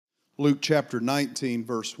Luke chapter 19,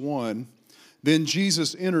 verse 1. Then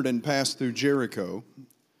Jesus entered and passed through Jericho.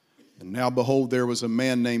 And now behold, there was a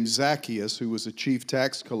man named Zacchaeus who was a chief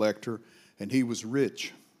tax collector, and he was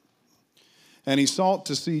rich. And he sought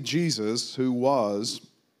to see Jesus, who was,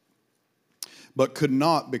 but could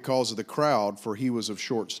not because of the crowd, for he was of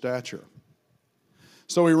short stature.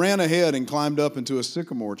 So he ran ahead and climbed up into a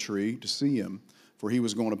sycamore tree to see him, for he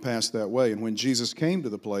was going to pass that way. And when Jesus came to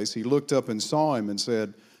the place, he looked up and saw him and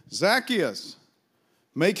said, Zacchaeus,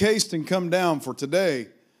 make haste and come down, for today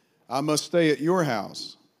I must stay at your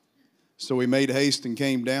house. So he made haste and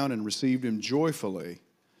came down and received him joyfully.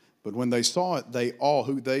 But when they saw it, they are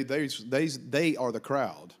the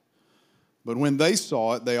crowd. But when they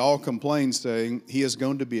saw it, they all complained, saying, he is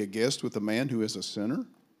going to be a guest with a man who is a sinner?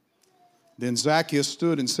 Then Zacchaeus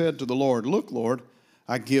stood and said to the Lord, Look, Lord,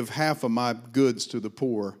 I give half of my goods to the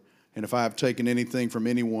poor, and if I have taken anything from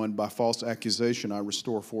anyone by false accusation, I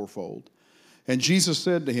restore fourfold. And Jesus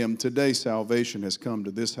said to him, Today salvation has come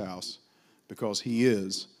to this house, because he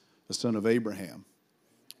is the son of Abraham.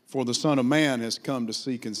 For the Son of Man has come to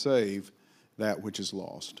seek and save that which is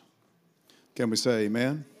lost. Can we say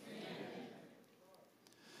amen? Amen.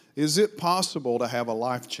 Is it possible to have a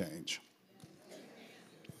life change?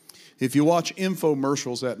 If you watch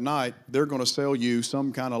infomercials at night, they're going to sell you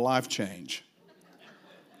some kind of life change.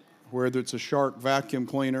 Whether it's a Shark vacuum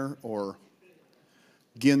cleaner or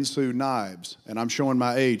Ginsu knives. And I'm showing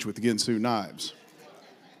my age with the Ginsu knives.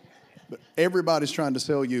 But everybody's trying to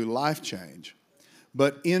sell you life change.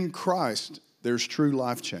 But in Christ, there's true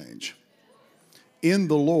life change. In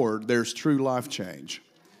the Lord, there's true life change.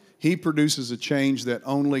 He produces a change that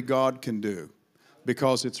only God can do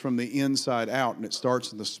because it's from the inside out and it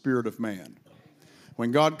starts in the spirit of man.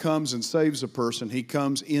 When God comes and saves a person, he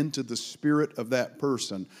comes into the spirit of that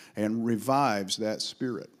person and revives that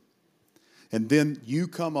spirit. And then you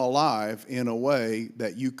come alive in a way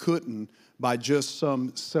that you couldn't by just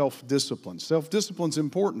some self-discipline. Self-discipline's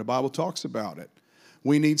important. The Bible talks about it.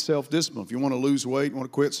 We need self-discipline. If you want to lose weight, want to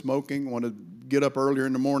quit smoking, want to get up earlier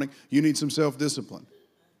in the morning, you need some self-discipline.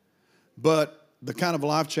 But the kind of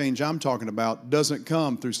life change I'm talking about doesn't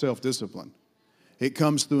come through self-discipline. It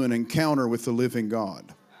comes through an encounter with the living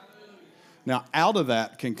God. Now, out of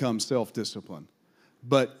that can come self-discipline.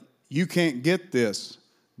 But you can't get this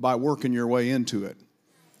by working your way into it.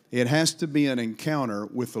 It has to be an encounter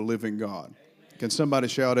with the living God. Can somebody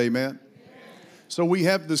shout amen? So we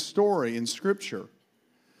have this story in Scripture.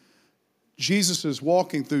 Jesus is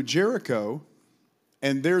walking through Jericho,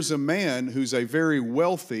 and there's a man who's a very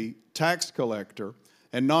wealthy tax collector.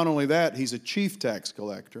 And not only that, he's a chief tax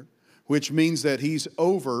collector, which means that he's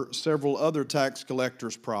over several other tax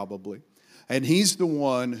collectors probably. And he's the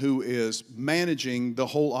one who is managing the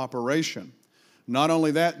whole operation. Not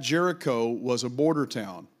only that, Jericho was a border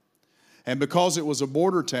town. And because it was a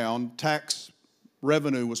border town, tax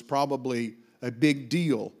revenue was probably a big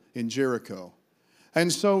deal in Jericho.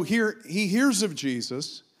 And so here he hears of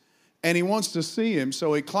Jesus and he wants to see him.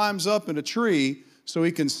 So he climbs up in a tree so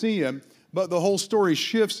he can see him. But the whole story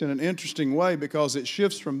shifts in an interesting way because it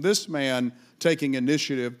shifts from this man taking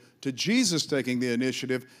initiative to Jesus taking the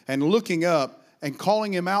initiative and looking up and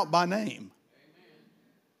calling him out by name.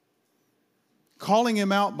 Calling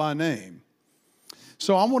him out by name.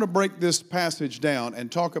 So I want to break this passage down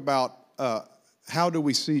and talk about how do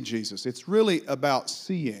we see Jesus. It's really about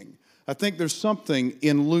seeing. I think there's something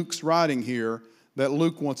in Luke's writing here that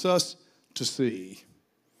Luke wants us to see.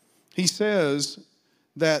 He says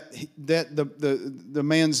that the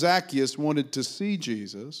man Zacchaeus wanted to see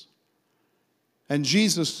Jesus, and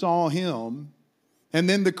Jesus saw him, and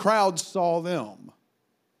then the crowd saw them.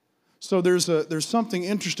 So there's something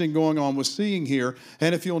interesting going on with seeing here.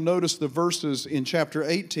 And if you'll notice the verses in chapter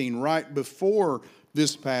 18, right before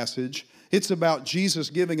this passage, it's about Jesus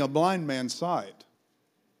giving a blind man sight.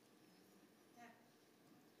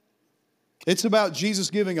 It's about Jesus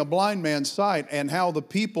giving a blind man sight and how the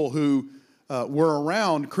people who were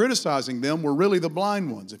around criticizing them were really the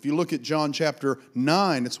blind ones. If you look at John chapter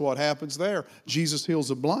 9, it's what happens there. Jesus heals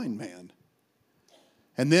a blind man.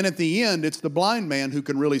 And then at the end, it's the blind man who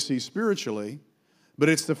can really see spiritually, but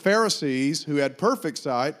it's the Pharisees who had perfect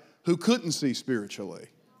sight who couldn't see spiritually.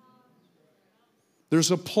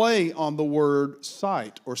 There's a play on the word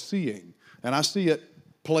sight or seeing, and I see it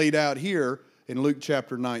played out here in Luke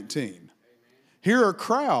chapter 19. Here are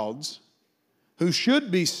crowds who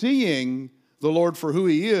should be seeing the Lord for who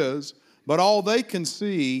he is, but all they can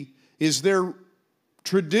see is their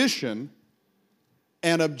tradition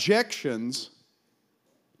and objections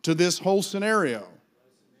to this whole scenario.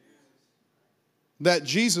 That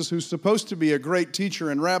Jesus, who's supposed to be a great teacher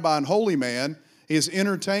and rabbi and holy man, is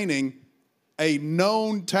entertaining a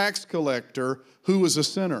known tax collector who was a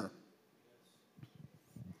sinner.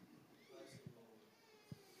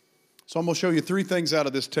 So I'm going to show you 3 things out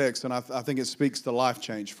of this text, and I think it speaks to life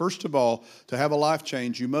change. First of all, to have a life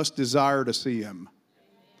change, you must desire to see him.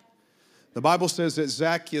 The Bible says that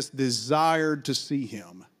Zacchaeus desired to see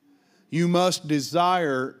him. You must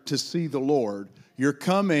desire to see the Lord. You're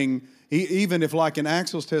coming, even if like in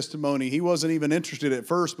Axel's testimony, he wasn't even interested at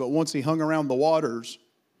first, but once he hung around the waters,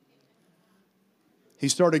 he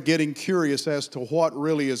started getting curious as to what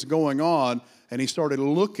really is going on, and he started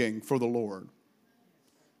looking for the Lord.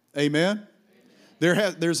 Amen?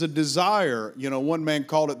 There's a desire. You know, one man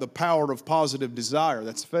called it the power of positive desire.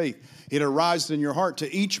 That's faith. It arises in your heart.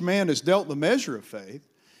 To each man is dealt the measure of faith.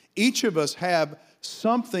 Each of us have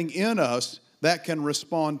something in us that can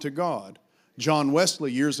respond to God. John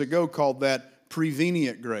Wesley years ago called that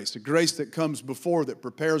prevenient grace, a grace that comes before, that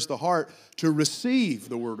prepares the heart to receive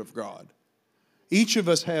the Word of God. Each of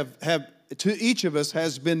us to each of us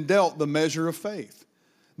has been dealt the measure of faith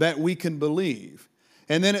that we can believe.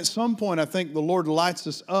 And then at some point, I think the Lord lights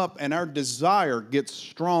us up and our desire gets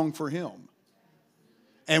strong for Him.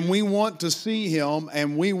 And we want to see Him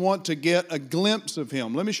and we want to get a glimpse of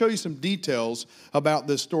Him. Let me show you some details about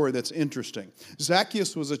this story that's interesting.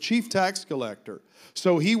 Zacchaeus was a chief tax collector,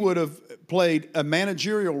 so he would have played a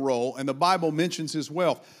managerial role, and the Bible mentions his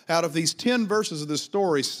wealth. Out of these 10 verses of this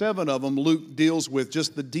story, 7 of them Luke deals with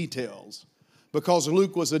just the details, because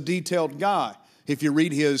Luke was a detailed guy. If you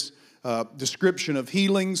read his description of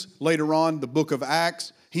healings later on, the book of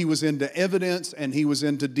Acts, he was into evidence and he was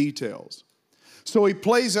into details. So he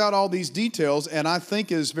plays out all these details, and I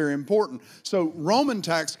think it is very important. So Roman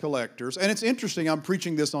tax collectors, and it's interesting, I'm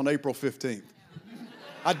preaching this on April 15th.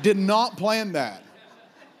 I did not plan that.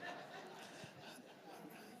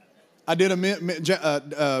 We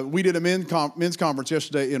did a men's conference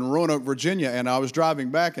yesterday in Roanoke, Virginia, and I was driving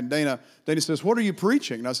back, and Dana says, "What are you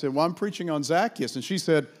preaching?" And I said, "Well, I'm preaching on Zacchaeus." And she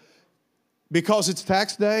said, "Because it's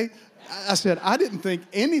tax day?" I said, "I didn't think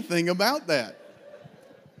anything about that."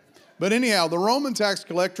 But anyhow, the Roman tax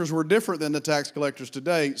collectors were different than the tax collectors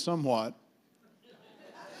today, somewhat.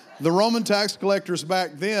 The Roman tax collectors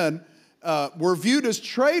back then were viewed as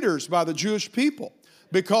traitors by the Jewish people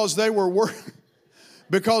because they were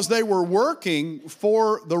working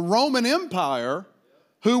for the Roman Empire,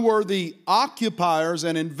 who were the occupiers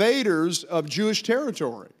and invaders of Jewish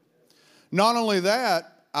territory. Not only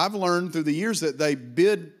that, I've learned through the years that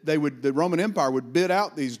the Roman Empire would bid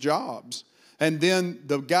out these jobs. And then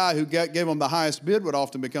the guy who gave them the highest bid would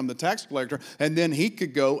often become the tax collector. And then he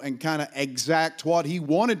could go and kind of exact what he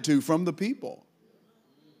wanted to from the people.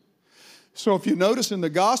 So if you notice in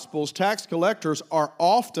the Gospels, tax collectors are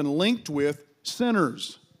often linked with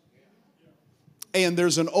sinners. And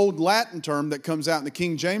there's an old Latin term that comes out in the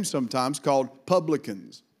King James sometimes called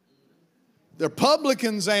publicans. They're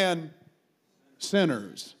publicans and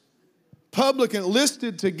sinners. Publican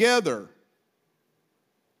listed together.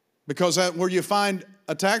 Because where you find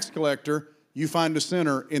a tax collector, you find a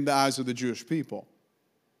sinner in the eyes of the Jewish people.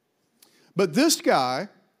 But this guy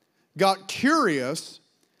got curious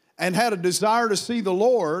and had a desire to see the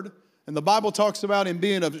Lord. And the Bible talks about him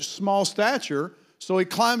being of small stature. So he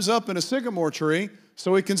climbs up in a sycamore tree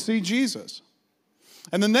so he can see Jesus.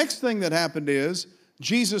 And the next thing that happened is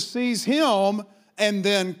Jesus sees him and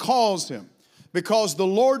then calls him. Because the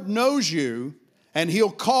Lord knows you and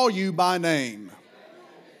He'll call you by name.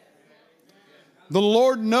 The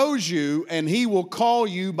Lord knows you and He will call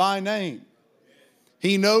you by name.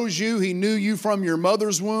 He knows you. He knew you from your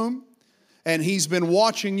mother's womb, and He's been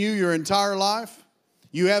watching you your entire life.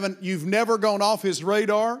 You've never gone off His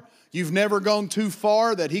radar. You've never gone too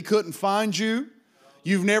far that He couldn't find you.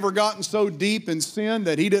 You've never gotten so deep in sin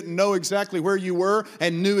that He didn't know exactly where you were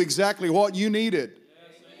and knew exactly what you needed.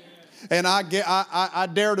 And I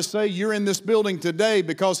dare to say you're in this building today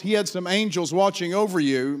because He had some angels watching over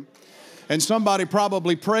you and somebody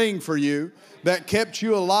probably praying for you that kept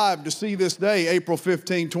you alive to see this day, April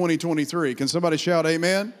 15, 2023. Can somebody shout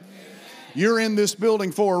amen? Amen? You're in this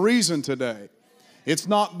building for a reason today. It's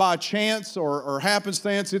not by chance or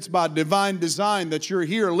happenstance. It's by divine design that you're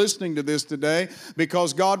here listening to this today,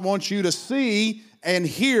 because God wants you to see and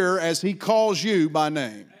hear as He calls you by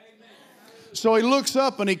name. So He looks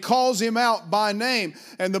up and He calls him out by name.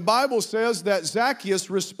 And the Bible says that Zacchaeus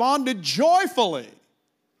responded joyfully.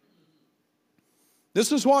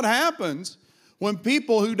 This is what happens when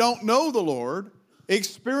people who don't know the Lord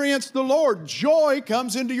experience the Lord. Joy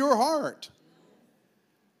comes into your heart.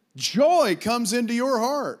 Joy comes into your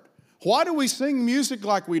heart. Why do we sing music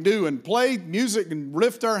like we do and play music and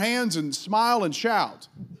lift our hands and smile and shout?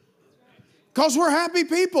 Because we're happy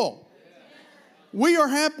people. We are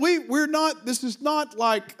happy. We're not, this is not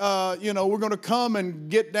like, we're going to come and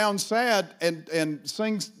get down sad and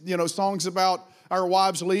sing, songs about our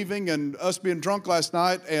wives leaving and us being drunk last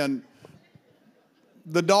night and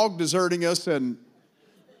the dog deserting us. And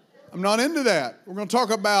I'm not into that. We're going to talk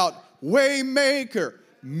about way maker,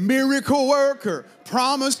 miracle worker,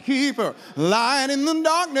 promise keeper, light in the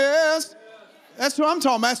darkness. That's what I'm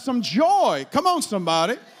talking about. Some joy. Come on,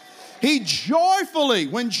 somebody. He joyfully,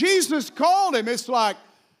 when Jesus called him, it's like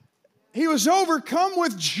he was overcome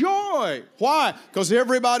with joy. Why? Because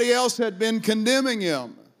everybody else had been condemning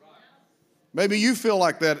him. Maybe you feel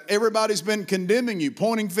like that. Everybody's been condemning you,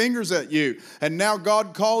 pointing fingers at you. And now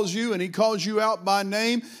God calls you and he calls you out by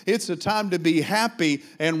name. It's a time to be happy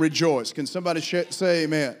and rejoice. Can somebody say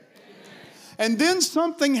amen? And then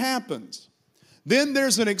something happens. Then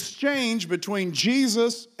there's an exchange between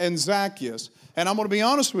Jesus and Zacchaeus. And I'm going to be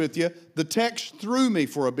honest with you, the text threw me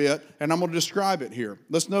for a bit, and I'm going to describe it here.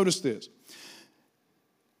 Let's notice this.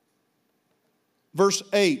 Verse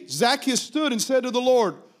 8, Zacchaeus stood and said to the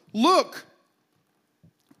Lord, Look,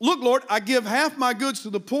 Lord, I give half my goods to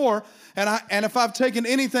the poor, and if I've taken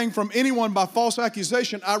anything from anyone by false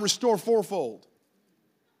accusation, I restore fourfold.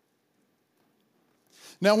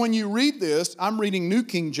 Now, when you read this, I'm reading New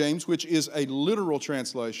King James, which is a literal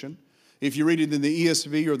translation. If you read it in the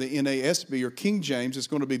ESV or the NASB or King James, it's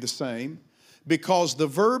going to be the same because the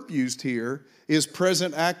verb used here is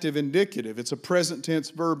present active indicative. It's a present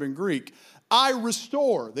tense verb in Greek. I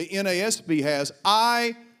restore. The NASB has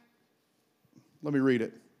let me read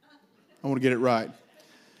it. I want to get it right.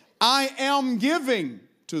 I am giving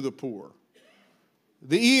to the poor.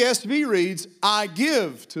 The ESV reads, I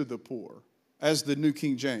give to the poor, as the New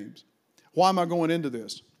King James. Why am I going into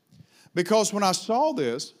this? Because when I saw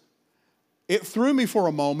this, it threw me for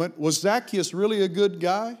a moment. Was Zacchaeus really a good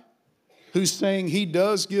guy who's saying he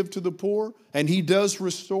does give to the poor and he does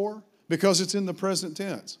restore? Because it's in the present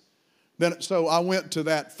tense. So I went to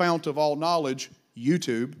that fount of all knowledge,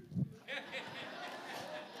 YouTube,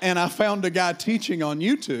 and I found a guy teaching on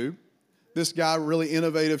YouTube. This guy, really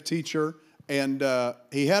innovative teacher, and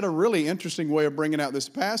he had a really interesting way of bringing out this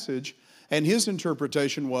passage, and his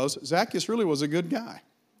interpretation was Zacchaeus really was a good guy.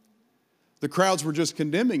 The crowds were just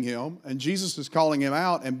condemning him, and Jesus is calling him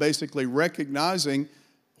out and basically recognizing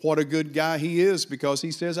what a good guy he is because he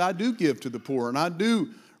says, I do give to the poor and I do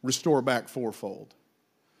restore back fourfold.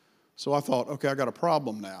 So I thought, okay, I got a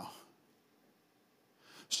problem now.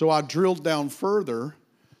 So I drilled down further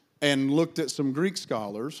and looked at some Greek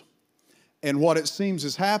scholars, and what it seems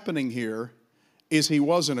is happening here is he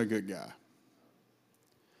wasn't a good guy.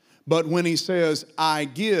 But when he says, I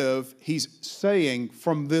give, he's saying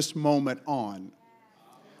from this moment on.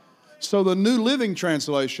 So the New Living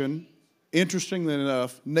Translation, interestingly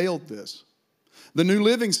enough, nailed this. The New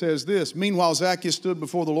Living says this, meanwhile Zacchaeus stood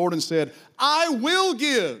before the Lord and said, I will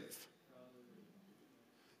give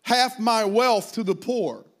half my wealth to the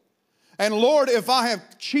poor. And Lord, if I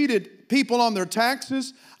have cheated people on their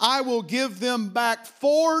taxes, I will give them back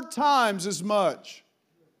 4 times as much.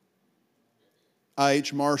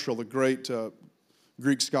 I.H. Marshall, the great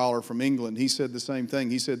Greek scholar from England, he said the same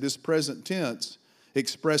thing. He said this present tense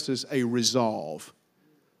expresses a resolve.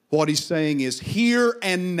 What he's saying is here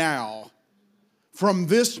and now, from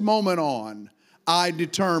this moment on, I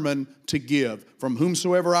determine to give. From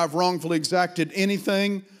whomsoever I've wrongfully exacted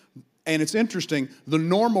anything, and it's interesting, the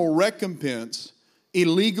normal recompense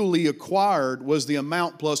illegally acquired was the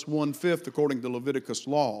amount plus 1/5 according to Leviticus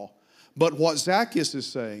law. But what Zacchaeus is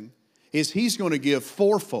saying is he's going to give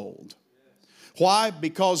fourfold. Why?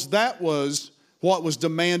 Because that was what was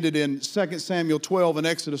demanded in 2 Samuel 12 and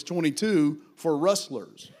Exodus 22 for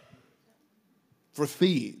rustlers, for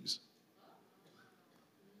thieves.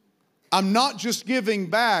 I'm not just giving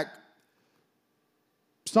back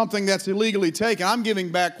something that's illegally taken. I'm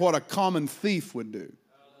giving back what a common thief would do.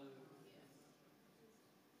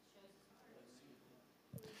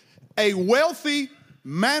 A wealthy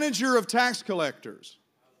manager of tax collectors,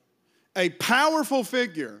 a powerful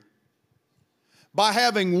figure, by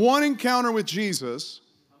having one encounter with Jesus,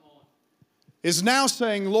 is now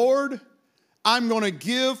saying, Lord, I'm going to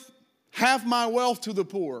give half my wealth to the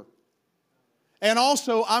poor. And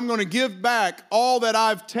also, I'm going to give back all that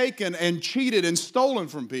I've taken and cheated and stolen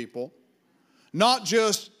from people. Not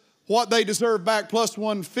just what they deserve back plus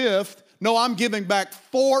 1/5. No, I'm giving back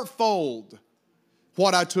fourfold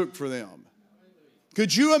what I took for them.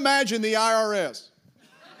 Could you imagine the IRS?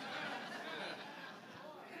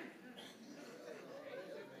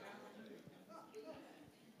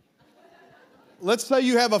 Let's say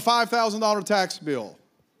you have a $5,000 tax bill.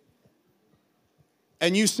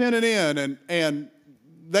 and you sent it in, and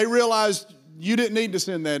they realized you didn't need to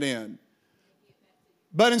send that in.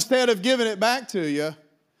 But instead of giving it back to you,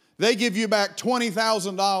 they give you back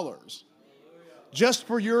 $20,000 just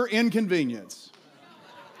for your inconvenience.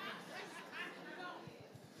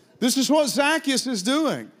 This is what Zacchaeus is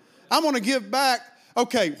doing. I'm going to give back.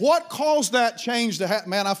 Okay, what caused that change to happen?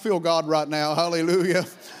 Man, I feel God right now. Hallelujah.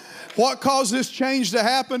 What caused this change to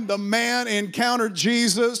happen? The man encountered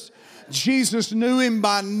Jesus. Jesus knew him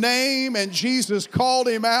by name, and Jesus called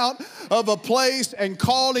him out of a place and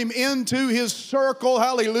called him into his circle.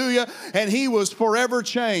 Hallelujah. And he was forever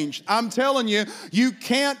changed. I'm telling you, you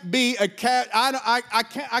can't be a cat.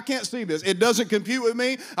 I can't see this. It doesn't compute with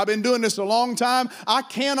me. I've been doing this a long time. I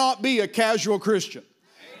cannot be a casual Christian.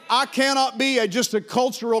 I cannot be just a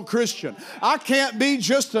cultural Christian. I can't be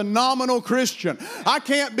just a nominal Christian. I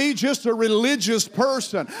can't be just a religious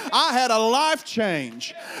person. I had a life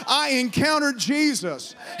change. I encountered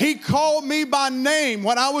Jesus. He called me by name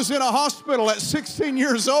when I was in a hospital at 16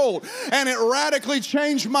 years old, and it radically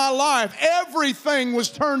changed my life. Everything was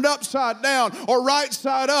turned upside down or right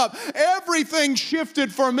side up. Everything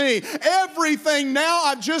shifted for me. Everything now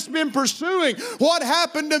I've just been pursuing what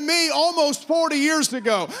happened to me almost 40 years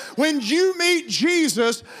ago. When you meet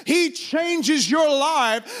Jesus, He changes your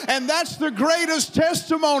life, and that's the greatest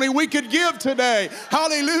testimony we could give today.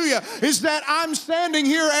 Hallelujah. Is that I'm standing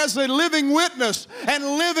here as a living witness and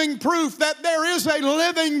living proof that there is a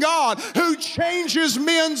living God who changes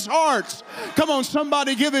men's hearts. Come on,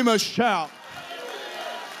 somebody give Him a shout.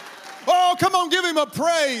 Oh, come on, give Him a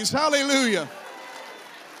praise. Hallelujah.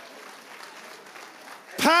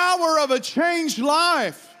 Power of a changed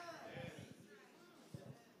life.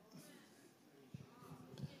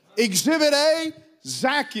 Exhibit A,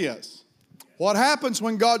 Zacchaeus. What happens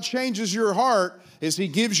when God changes your heart is He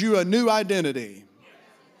gives you a new identity.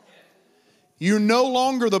 You're no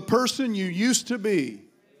longer the person you used to be.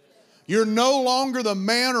 You're no longer the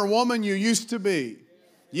man or woman you used to be.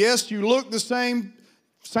 Yes, you look the same,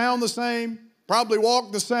 sound the same, probably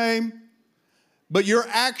walk the same, but your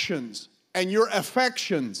actions and your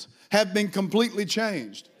affections have been completely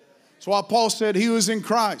changed. That's why Paul said he who is in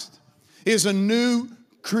Christ is a new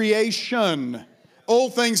creation.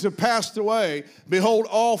 Old things have passed away. Behold,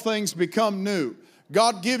 all things become new.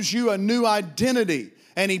 God gives you a new identity,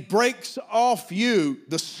 and He breaks off you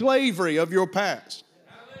the slavery of your past.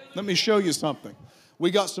 Let me show you something.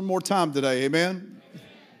 We got some more time today, amen?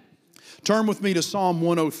 Turn with me to Psalm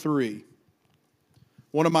 103.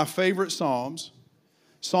 One of my favorite Psalms.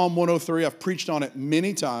 Psalm 103, I've preached on it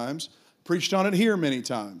many times, preached on it here many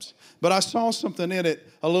times, but I saw something in it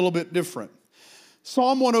a little bit different.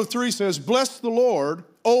 Psalm 103 says, "Bless the Lord,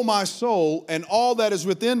 O my soul, and all that is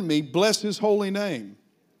within me, bless His holy name."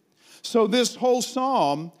 So this whole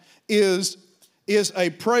psalm is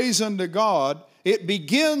a praise unto God. It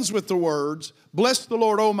begins with the words, "Bless the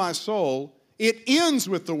Lord, O my soul." It ends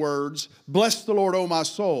with the words, "Bless the Lord, O my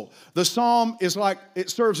soul." The psalm is like,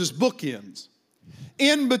 it serves as bookends.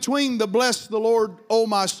 In between the "Bless the Lord, O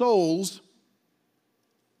my souls"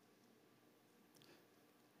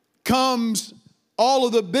 comes all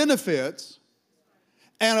of the benefits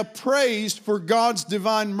and a praise for God's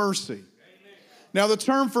divine mercy. Amen. Now, the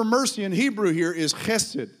term for mercy in Hebrew here is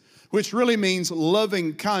chesed, which really means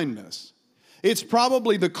loving kindness. It's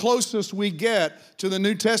probably the closest we get to the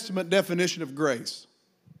New Testament definition of grace.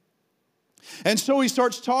 And so he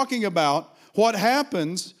starts talking about what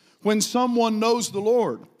happens when someone knows the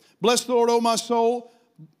Lord. Bless the Lord, O my soul,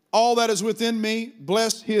 all that is within me,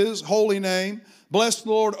 bless His holy name. Bless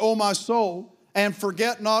the Lord, O my soul, and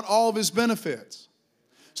forget not all of His benefits.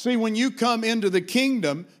 See, when you come into the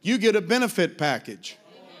kingdom, you get a benefit package.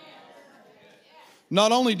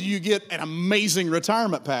 Not only do you get an amazing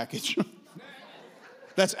retirement package,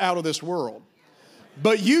 that's out of this world,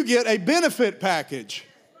 but you get a benefit package.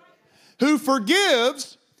 Who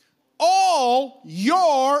forgives all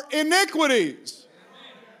your iniquities.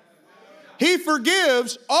 He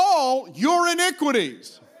forgives all your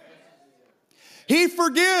iniquities. He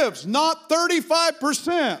forgives not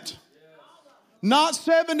 35%, not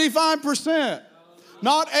 75%,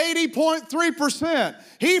 not 80.3%.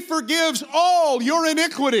 He forgives all your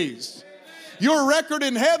iniquities. Your record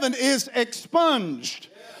in heaven is expunged.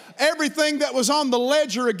 Everything that was on the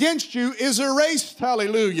ledger against you is erased.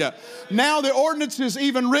 Hallelujah. Now the ordinances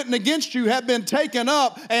even written against you have been taken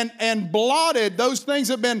up and blotted. Those things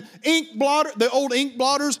have been ink blotter, the old ink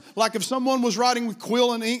blotters, like if someone was writing with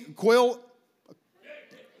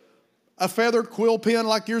a feathered quill pen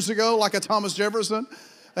like years ago, like a Thomas Jefferson.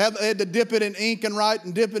 They had to dip it in ink and write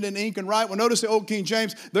and dip it in ink and write. Well, notice the Old King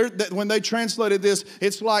James, when they translated this,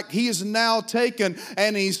 it's like he is now taken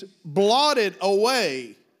and he's blotted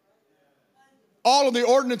away all of the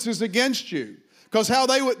ordinances against you. Because how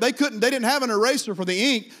they didn't have an eraser for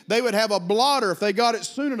the ink. They would have a blotter. If they got it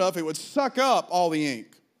soon enough, it would suck up all the ink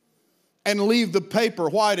and leave the paper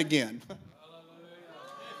white again.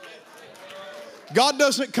 God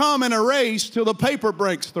doesn't come and erase till the paper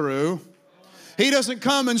breaks through. He doesn't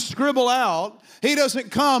come and scribble out. He doesn't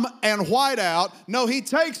come and white out. No, he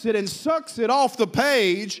takes it and sucks it off the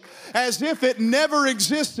page as if it never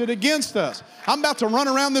existed against us. I'm about to run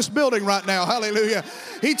around this building right now. Hallelujah.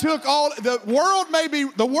 He took the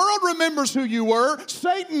world remembers who you were.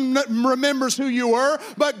 Satan remembers who you were.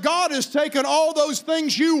 But God has taken all those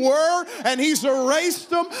things you were and he's erased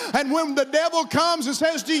them. And when the devil comes and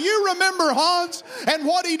says, do you remember Hans and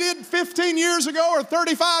what he did 15 years ago or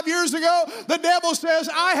 35 years ago? The devil says,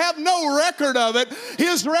 I have no record of it.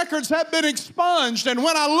 His records have been expunged. And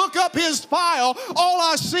when I look up his file, all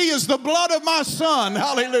I see is the blood of my son.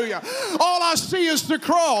 Hallelujah. All I see is the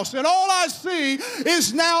cross. And all I see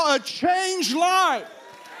is now a changed life.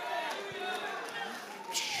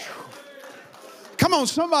 Come on,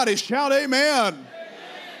 somebody shout amen.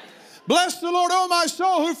 Bless the Lord, oh my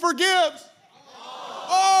soul, who forgives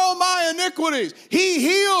all my iniquities. He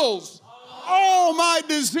heals all my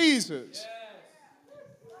diseases.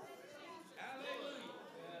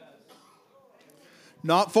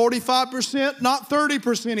 Not 45%, not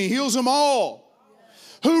 30%. He heals them all.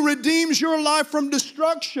 Who redeems your life from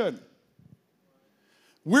destruction.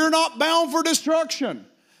 We're not bound for destruction.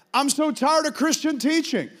 I'm so tired of Christian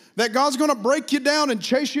teaching that God's going to break you down and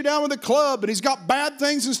chase you down with a club and he's got bad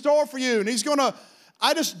things in store for you and he's going to,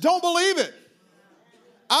 I just don't believe it.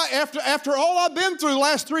 After all I've been through the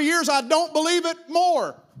last 3 years, I don't believe it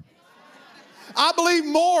more. I believe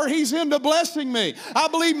more he's into blessing me. I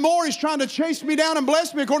believe more he's trying to chase me down and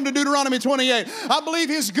bless me according to Deuteronomy 28. I believe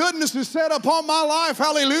his goodness is set upon my life.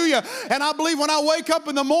 Hallelujah. And I believe when I wake up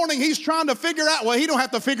in the morning, he's trying to figure out, well, he don't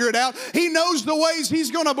have to figure it out. He knows the ways he's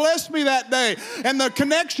going to bless me that day and the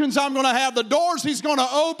connections I'm going to have, the doors he's going to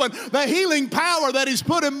open, the healing power that he's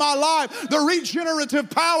put in my life, the regenerative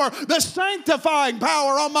power, the sanctifying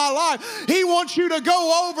power on my life. He wants you to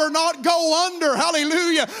go over, not go under.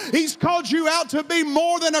 Hallelujah. He's called you out to be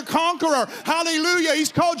more than a conqueror. Hallelujah.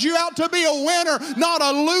 He's called you out to be a winner, not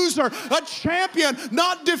a loser, a champion,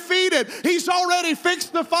 not defeated. He's already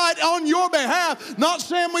fixed the fight on your behalf. Not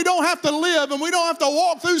saying we don't have to live and we don't have to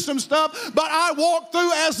walk through some stuff, but I walk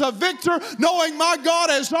through as a victor knowing my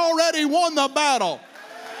God has already won the battle.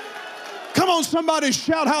 Come on, somebody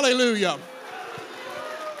shout hallelujah.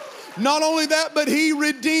 Not only that, but he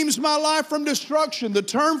redeems my life from destruction. The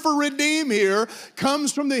term for redeem here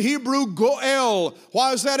comes from the Hebrew goel.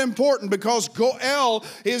 Why is that important? Because goel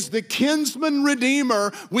is the kinsman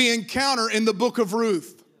redeemer we encounter in the book of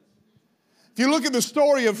Ruth. If you look at the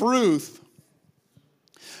story of Ruth,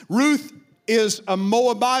 Ruth is a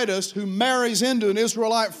Moabitess who marries into an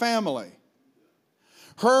Israelite family.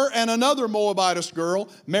 Her and another Moabitess girl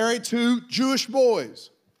marry two Jewish boys.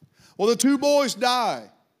 Well, the two boys die.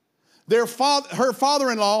 Her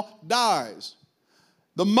father-in-law dies.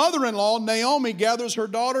 The mother-in-law, Naomi, gathers her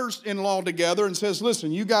daughters-in-law together and says,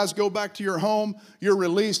 listen, you guys go back to your home. You're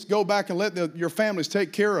released. Go back and let your families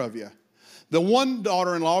take care of you. The one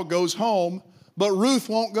daughter-in-law goes home, but Ruth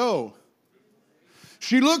won't go.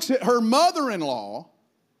 She looks at her mother-in-law,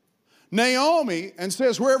 Naomi, and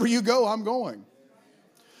says, wherever you go, I'm going.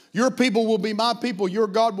 Your people will be my people. Your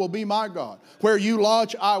God will be my God. Where you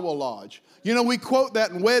lodge, I will lodge. You know, we quote that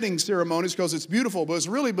in wedding ceremonies because it's beautiful, but it's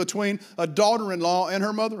really between a daughter-in-law and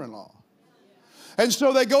her mother-in-law. And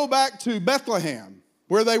so they go back to Bethlehem,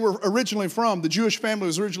 where they were originally from. The Jewish family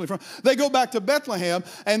was originally from. They go back to Bethlehem,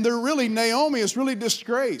 and Naomi is really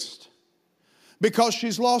disgraced because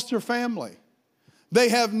she's lost her family. They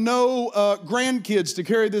have no grandkids to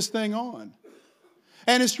carry this thing on.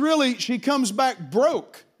 And she comes back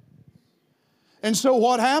broke. And so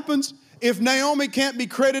what happens? If Naomi can't be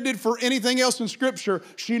credited for anything else in Scripture,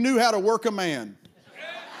 she knew how to work a man.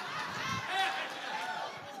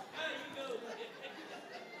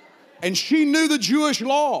 And she knew the Jewish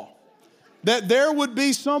law, that there would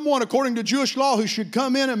be someone, according to Jewish law, who should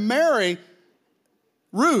come in and marry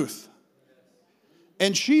Ruth.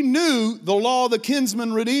 And she knew the law of the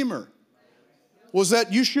kinsman redeemer was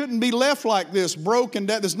that you shouldn't be left like this, broken.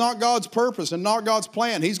 That's not God's purpose and not God's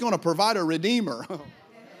plan. He's going to provide a redeemer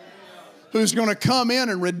who's going to come in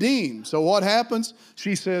and redeem. So what happens?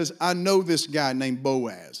 She says, I know this guy named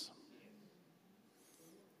Boaz.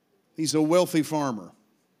 He's a wealthy farmer.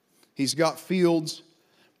 He's got fields.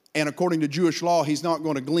 And according to Jewish law, he's not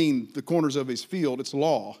going to glean the corners of his field. It's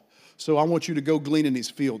law. So I want you to go glean in his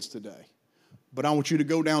fields today. But I want you to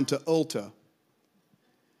go down to Ulta.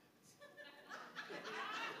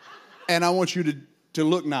 And I want you to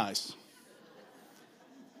look nice.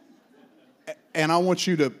 And I want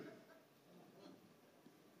you to,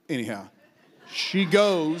 anyhow, she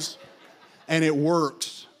goes and it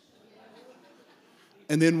works.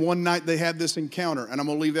 And then one night they had this encounter, and I'm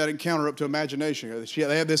going to leave that encounter up to imagination.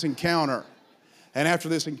 They had this encounter. And after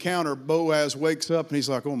this encounter, Boaz wakes up and he's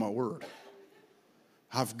like, oh my word,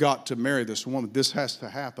 I've got to marry this woman. This has to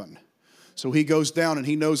happen. So he goes down and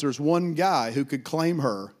he knows there's one guy who could claim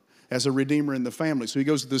her as a redeemer in the family. So he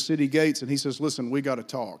goes to the city gates and he says, listen, we got to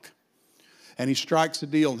talk. And he strikes a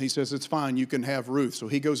deal and he says, it's fine, you can have Ruth. So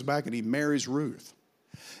he goes back and he marries Ruth.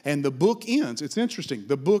 And the book ends, it's interesting,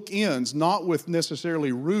 the book ends not with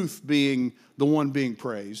necessarily Ruth being the one being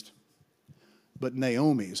praised, but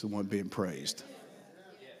Naomi is the one being praised.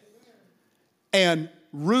 And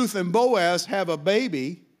Ruth and Boaz have a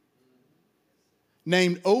baby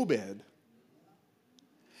named Obed.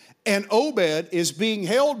 And Obed is being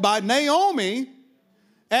held by Naomi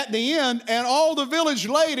at the end, and all the village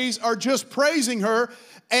ladies are just praising her,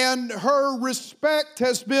 and her respect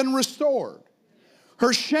has been restored.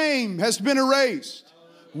 Her shame has been erased.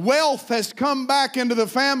 Wealth has come back into the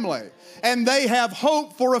family, and they have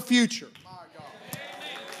hope for a future.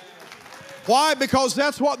 Why? Because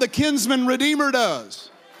that's what the kinsman redeemer does.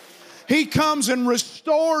 He comes and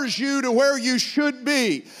restores you to where you should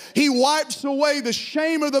be. He wipes away the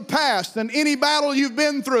shame of the past and any battle you've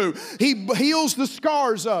been through. He heals the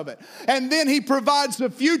scars of it. And then he provides a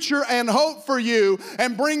future and hope for you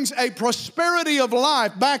and brings a prosperity of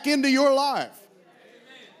life back into your life.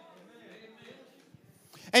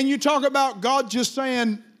 And you talk about God just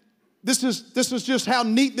saying, this is just how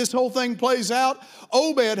neat this whole thing plays out.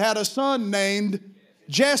 Obed had a son named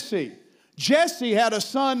Jesse. Jesse had a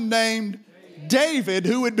son named David,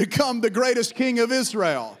 who would become the greatest king of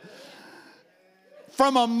Israel.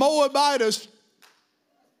 From a Moabitess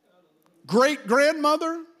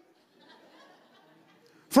great-grandmother,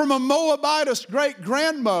 from a Moabitess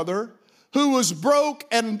great-grandmother who was broke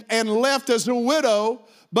and left as a widow,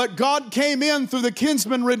 but God came in through the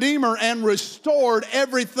kinsman redeemer and restored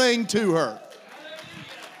everything to her.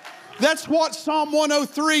 That's what Psalm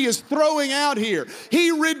 103 is throwing out here. He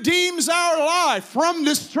redeems our life from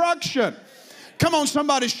destruction. Come on,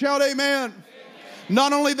 somebody shout amen.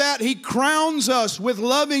 Not only that, he crowns us with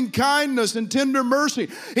loving kindness and tender mercy.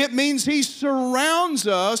 It means he surrounds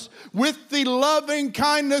us with the loving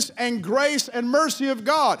kindness and grace and mercy of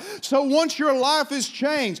God. So once your life is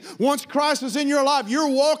changed, once Christ is in your life, you're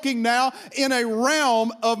walking now in a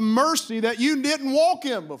realm of mercy that you didn't walk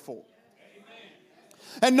in before.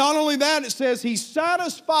 And not only that, it says he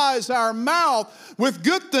satisfies our mouth with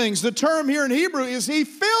good things. The term here in Hebrew is he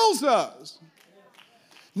fills us.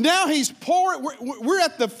 Now he's pouring, we're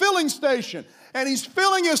at the filling station, and he's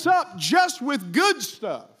filling us up just with good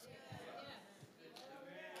stuff.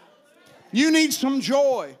 You need some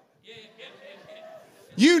joy.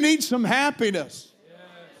 You need some happiness.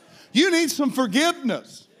 You need some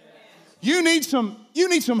forgiveness. You need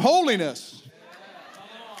some holiness.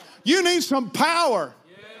 You need some power.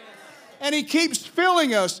 And he keeps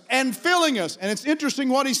filling us and filling us. And it's interesting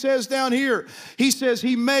what he says down here. He says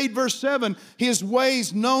he made, verse 7, his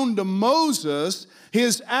ways known to Moses,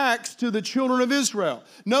 his acts to the children of Israel.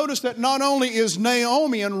 Notice that not only is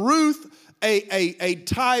Naomi and Ruth a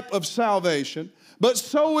type of salvation, but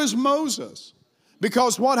so is Moses.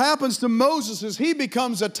 Because what happens to Moses is he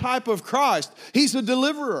becomes a type of Christ. He's a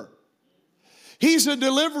deliverer. He's a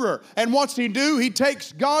deliverer. And what's he do? He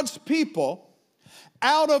takes God's people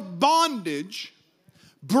out of bondage,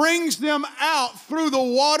 brings them out through the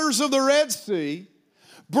waters of the Red Sea,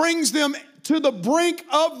 brings them to the brink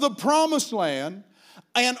of the promised land,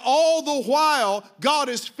 and all the while, God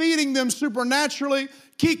is feeding them supernaturally,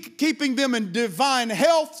 keeping them in divine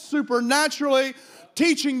health supernaturally,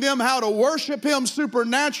 teaching them how to worship him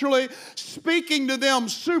supernaturally, speaking to them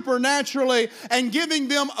supernaturally, and giving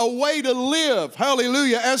them a way to live,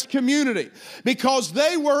 hallelujah, as community. Because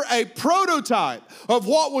they were a prototype of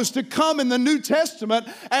what was to come in the New Testament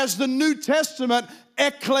as the New Testament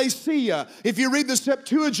ecclesia. If you read the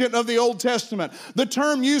Septuagint of the Old Testament, the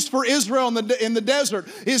term used for Israel in the desert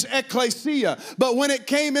is ecclesia. But when it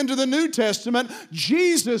came into the New Testament,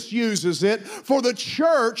 Jesus uses it for the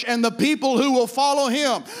church and the people who will follow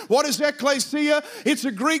him. What is ecclesia? It's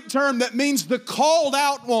a Greek term that means the called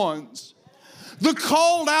out ones. The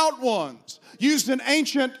called out ones. used an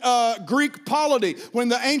ancient Greek polity. When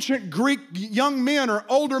the ancient Greek young men or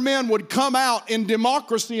older men would come out in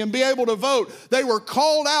democracy and be able to vote, they were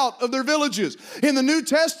called out of their villages. In the New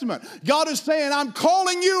Testament, God is saying, I'm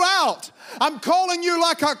calling you out. I'm calling you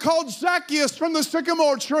like I called Zacchaeus from the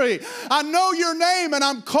sycamore tree. I know your name, and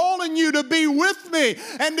I'm calling you to be with me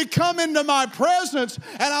and to come into my presence,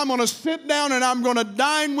 and I'm going to sit down and I'm going to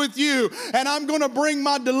dine with you, and I'm going to bring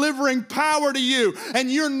my delivering power to you,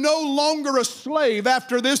 and you're no longer a slave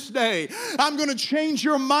after this day. I'm going to change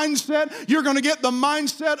your mindset. You're going to get the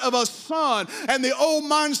mindset of a son, and the old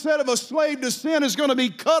mindset of a slave to sin is going to be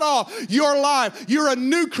cut off your life. You're a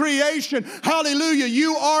new creation. Hallelujah.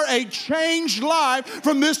 You are a changed life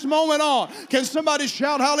from this moment on. Can somebody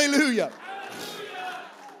shout hallelujah? Hallelujah.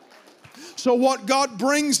 So what God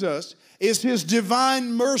brings us is His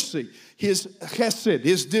divine mercy, His chesed,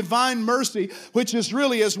 His divine mercy, which is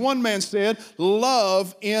really, as one man said,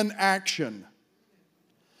 love in action.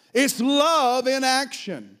 It's love in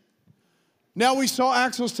action. Now we saw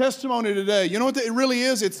Axel's testimony today. You know what it really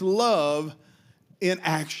is? It's love in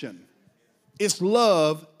action. It's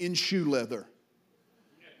love in shoe leather.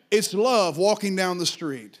 It's love walking down the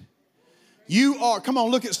street. You are, come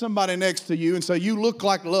on, look at somebody next to you and say, you look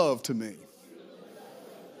like love to me.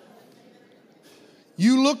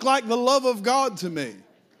 You look like the love of God to me.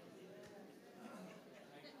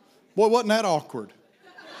 Boy, wasn't that awkward?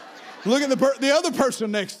 Look at the other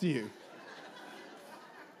person next to you.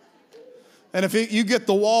 And if you get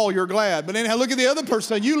the wall, you're glad. But anyhow, look at the other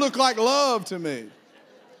person and say, you look like love to me.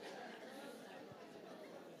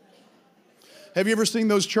 Have you ever seen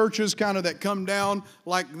those churches kind of that come down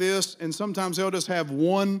like this, and sometimes they'll just have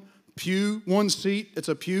one pew, one seat, it's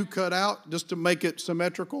a pew cut out just to make it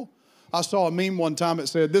symmetrical? I saw a meme one time that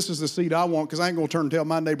said, this is the seat I want because I ain't going to turn and tell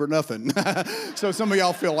my neighbor nothing. So some of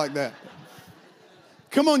y'all feel like that.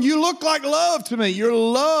 Come on, you look like love to me. Your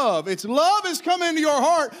love. It's love has come into your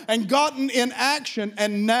heart and gotten in action,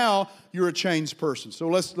 and now you're a changed person. So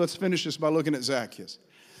let's finish this by looking at Zacchaeus.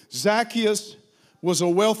 Zacchaeus was a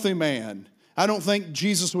wealthy man. I don't think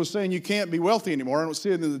Jesus was saying you can't be wealthy anymore. I don't see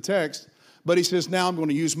it in the text. But He says, now I'm going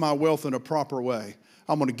to use my wealth in a proper way.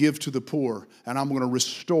 I'm going to give to the poor, and I'm going to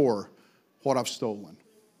restore what I've stolen.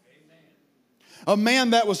 Amen. A man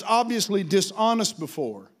that was obviously dishonest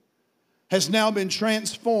before has now been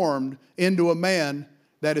transformed into a man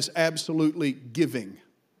that is absolutely giving.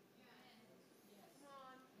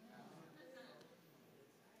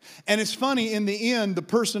 And it's funny, in the end,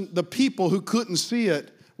 the people who couldn't see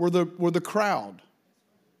it were the crowd.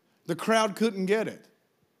 The crowd couldn't get it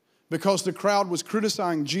because the crowd was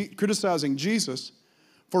criticizing Jesus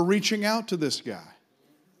for reaching out to this guy.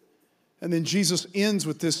 And then Jesus ends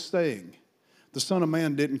with this saying, the Son of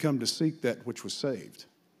Man didn't come to seek that which was saved.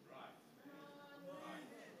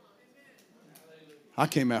 I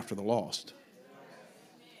came after the lost.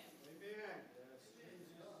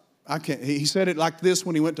 He said it like this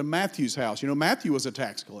when he went to Matthew's house. You know, Matthew was a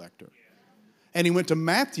tax collector. And he went to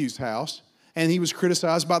Matthew's house, and he was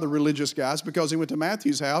criticized by the religious guys because he went to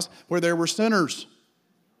Matthew's house where there were sinners.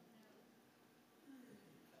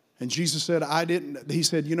 And Jesus said, he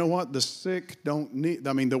said, you know what?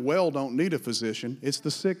 The well don't need a physician. It's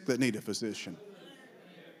the sick that need a physician.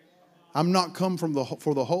 I'm not come for the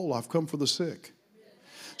whole, I've come for the sick.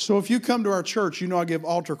 So if you come to our church, you know I give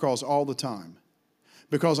altar calls all the time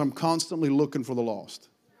because I'm constantly looking for the lost.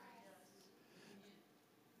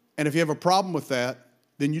 And if you have a problem with that,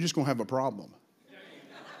 then you're just going to have a problem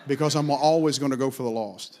because I'm always going to go for the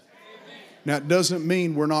lost. Now, it doesn't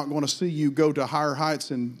mean we're not going to see you go to higher heights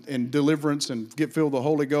and deliverance and get filled with the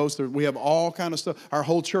Holy Ghost. We have all kind of stuff. Our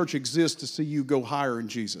whole church exists to see you go higher in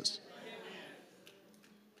Jesus.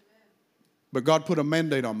 But God put a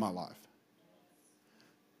mandate on my life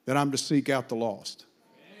that I'm to seek out the lost.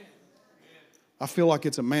 I feel like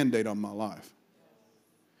it's a mandate on my life.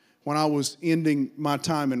 When I was ending my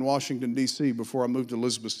time in Washington, D.C., before I moved to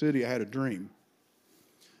Elizabeth City, I had a dream.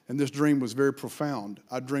 And this dream was very profound.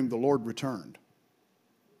 I dreamed the Lord returned.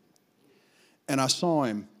 And I saw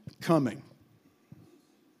Him coming.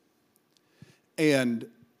 And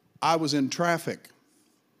I was in traffic.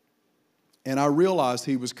 And I realized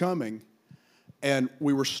He was coming. And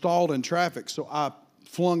we were stalled in traffic. So I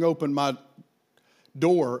flung open my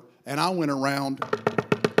door and I went around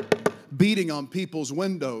beating on people's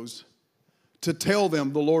windows to tell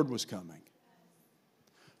them the Lord was coming.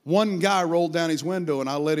 One guy rolled down his window and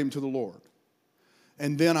I led him to the Lord.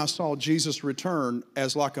 And then I saw Jesus return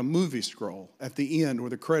as like a movie scroll at the end where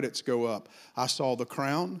the credits go up. I saw the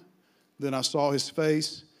crown, then I saw His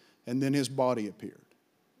face, and then His body appeared.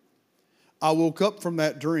 I woke up from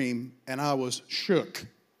that dream and I was shook.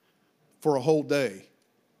 for a whole day.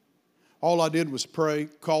 All I did was pray,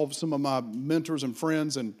 call some of my mentors and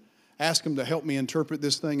friends and ask them to help me interpret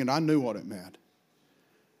this thing, and I knew what it meant.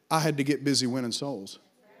 I had to get busy winning souls.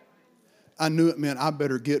 I knew it meant I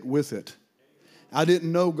better get with it. I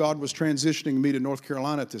didn't know God was transitioning me to North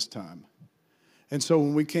Carolina at this time. And so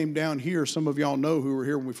when we came down here, some of y'all know who were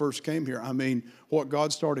here when we first came here. I mean, what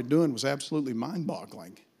God started doing was absolutely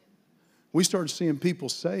mind-boggling. We started seeing people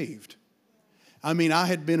saved. I mean, I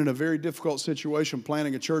had been in a very difficult situation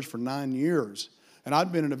planning a church for 9 years. And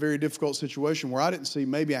I'd been in a very difficult situation where I didn't see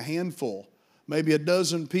maybe a handful, maybe a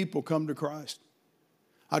dozen people come to Christ.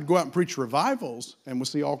 I'd go out and preach revivals and we'll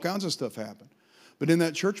see all kinds of stuff happen. But in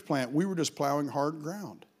that church plant, we were just plowing hard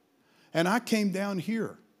ground. And I came down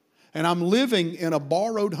here. And I'm living in a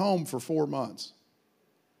borrowed home for 4 months.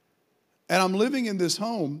 And I'm living in this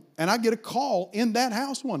home, and I get a call in that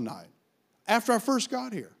house one night after I first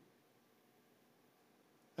got here.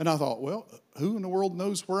 And I thought, well, who in the world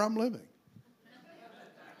knows where I'm living?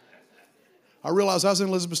 I realized I was in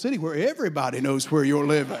Elizabeth City where everybody knows where you're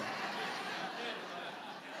living.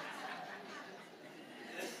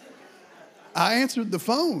 I answered the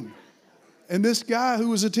phone, and this guy who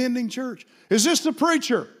was attending church, is this the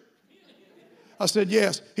preacher? I said,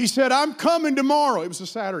 yes. He said, I'm coming tomorrow. It was a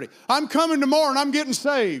Saturday. I'm coming tomorrow and I'm getting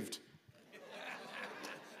saved.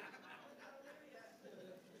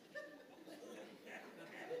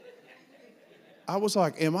 I was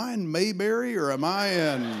like, am I in Mayberry or am I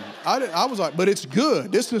in... I was like, but it's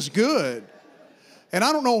good. This is good. And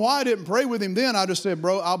I don't know why I didn't pray with him then. I just said,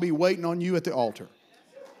 bro, I'll be waiting on you at the altar.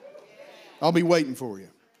 I'll be waiting for you.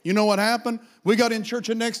 You know what happened? We got in church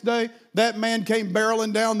the next day. That man came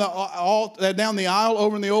barreling down the aisle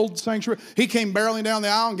over in the old sanctuary. He came barreling down the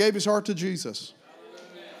aisle and gave his heart to Jesus.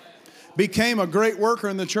 Became a great worker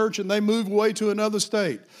in the church, and they moved away to another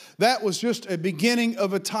state. That was just a beginning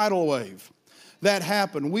of a tidal wave. That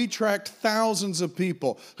happened. We tracked thousands of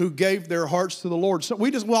people who gave their hearts to the Lord. So we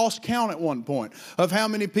just lost count at one point of how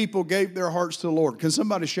many people gave their hearts to the Lord. Can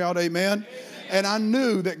somebody shout amen? And I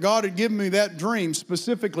knew that God had given me that dream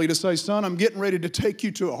specifically to say, son, I'm getting ready to take you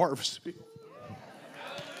to a harvest field.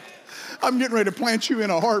 I'm getting ready to plant you in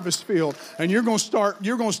a harvest field, and you're going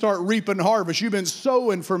to start reaping harvest. You've been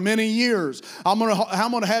sowing for many years. I'm going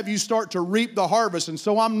to have you start to reap the harvest. And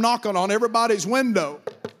so I'm knocking on everybody's window.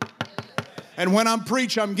 And when I'm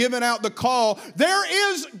preaching, I'm giving out the call.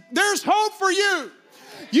 There's hope for you.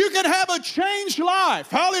 You can have a changed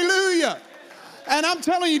life. Hallelujah. And I'm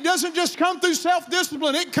telling you, it doesn't just come through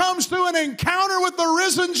self-discipline. It comes through an encounter with the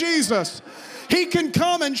risen Jesus. He can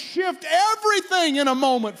come and shift everything in a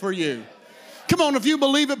moment for you. Come on, if you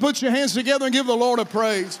believe it, put your hands together and give the Lord a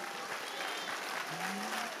praise.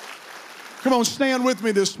 Come on, stand with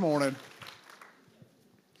me this morning.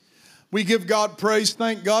 We give God praise.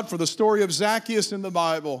 Thank God for the story of Zacchaeus in the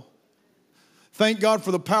Bible. Thank God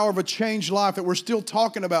for the power of a changed life that we're still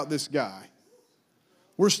talking about this guy.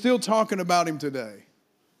 We're still talking about him today.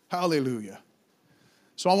 Hallelujah.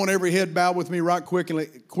 So I want every head bowed with me right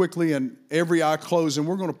quickly and every eye closed, and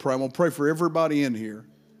we're going to pray. I'm going to pray for everybody in here.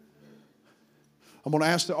 I'm going to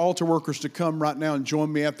ask the altar workers to come right now and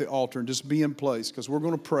join me at the altar and just be in place because we're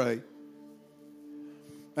going to pray.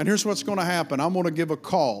 And here's what's going to happen. I'm going to give a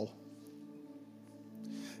call,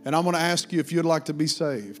 and I'm going to ask you if you'd like to be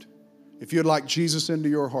saved, if you'd like Jesus into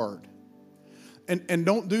your heart. And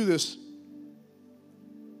don't do this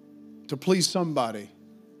to please somebody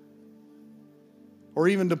or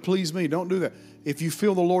even to please me. Don't do that. If you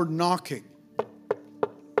feel the Lord knocking,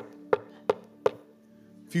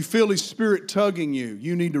 if you feel His Spirit tugging you,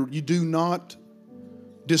 you do not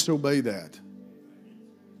disobey that.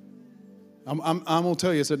 I'm going to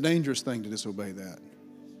tell you, it's a dangerous thing to disobey that.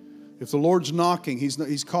 If the Lord's knocking,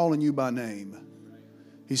 He's calling you by name.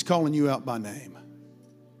 He's calling you out by name.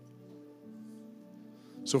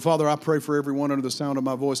 So, Father, I pray for everyone under the sound of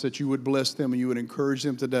my voice that you would bless them and you would encourage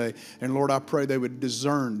them today. And, Lord, I pray they would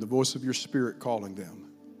discern the voice of your Spirit calling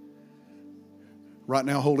them. Right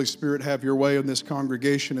now, Holy Spirit, have your way in this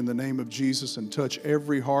congregation in the name of Jesus and touch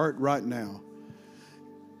every heart right now.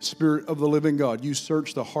 Spirit of the living God, you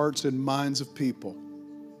search the hearts and minds of people.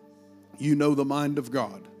 You know the mind of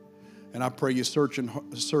God. And I pray you search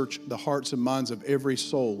the hearts and minds of every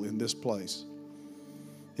soul in this place.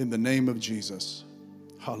 In the name of Jesus.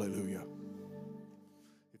 Hallelujah.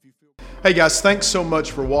 Hey guys, thanks so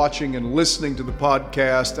much for watching and listening to the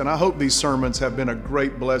podcast. And I hope these sermons have been a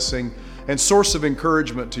great blessing and source of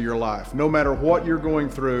encouragement to your life. No matter what you're going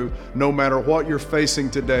through, no matter what you're facing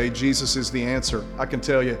today, Jesus is the answer. I can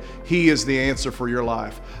tell you, He is the answer for your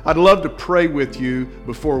life. I'd love to pray with you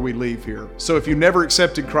before we leave here. So if you never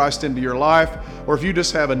accepted Christ into your life, or if you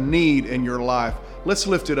just have a need in your life, let's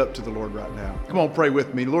lift it up to the Lord right now. Come on, pray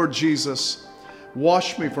with me. Lord Jesus,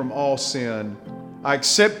 wash me from all sin. I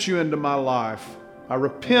accept you into my life. I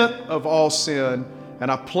repent of all sin, and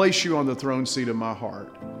I place you on the throne seat of my heart.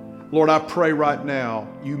 Lord, I pray right now,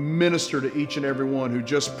 you minister to each and every one who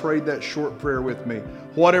just prayed that short prayer with me.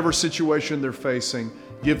 Whatever situation they're facing,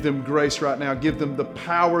 give them grace right now. Give them the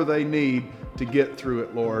power they need to get through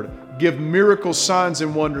it, Lord. Give miracles, signs,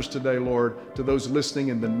 and wonders today, Lord, to those listening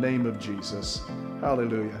in the name of Jesus.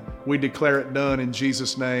 Hallelujah. We declare it done in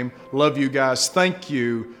Jesus' name. Love you guys. Thank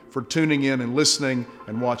you for tuning in and listening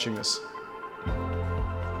and watching us.